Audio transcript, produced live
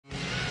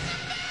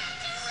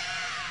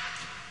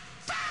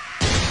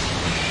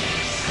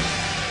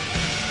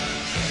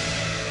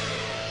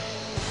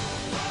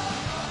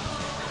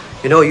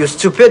You know, you're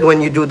stupid when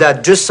you do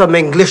that. Just some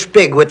English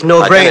pig with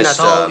no brain at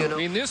all, you know. I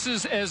mean, this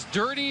is as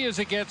dirty as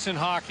it gets in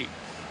hockey.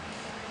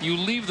 You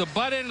leave the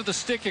butt end of the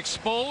stick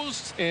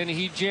exposed, and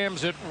he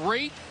jams it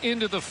right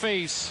into the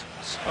face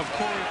of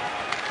Corey.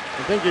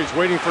 I think he's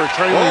waiting for a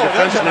trailing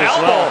defenseman as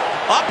well.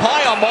 Up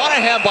high on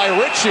Monahan by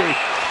Ritchie.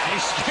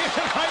 He's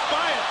skated right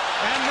by it.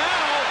 And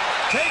now,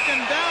 taken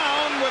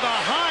down with a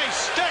high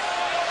stick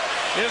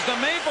is the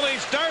Maple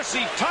Leafs'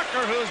 Darcy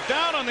Tucker, who's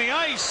down on the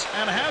ice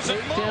and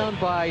hasn't moved. Down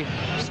by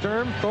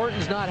Sturm.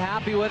 Thornton's not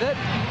happy with it.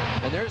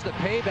 And there's the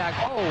payback.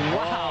 Oh,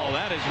 wow. Oh,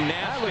 that is nasty.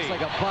 That looks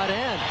like a butt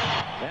end.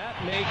 That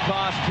may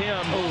cost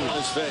him.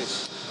 His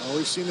face. Oh,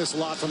 we've seen this a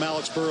lot from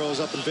Alex Burrows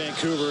up in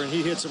Vancouver, and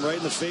he hits him right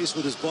in the face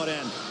with his butt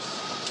end.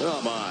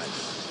 Oh, my.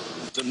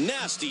 Some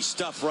nasty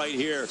stuff right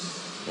here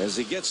as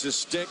he gets his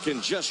stick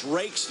and just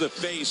rakes the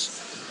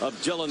face of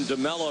Dylan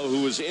DeMello,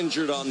 who was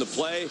injured on the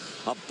play.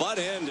 A butt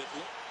end.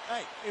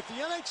 Hey, if the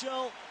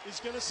NHL is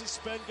going to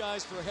suspend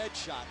guys for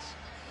headshots,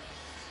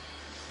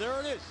 there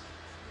it is.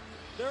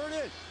 There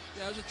it is.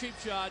 Yeah, it was a cheap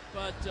shot,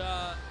 but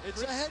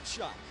it's a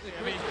headshot.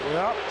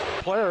 Yeah,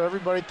 player,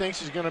 everybody thinks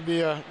he's going to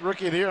be a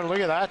rookie of the year, and look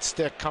at that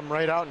stick come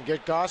right out and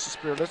get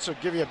Gostisbehere. This will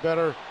give you a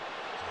better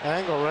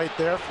angle right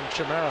there from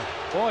Chimera.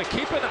 Boy,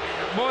 keep it.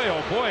 Boy,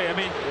 oh boy. I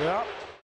mean, yeah.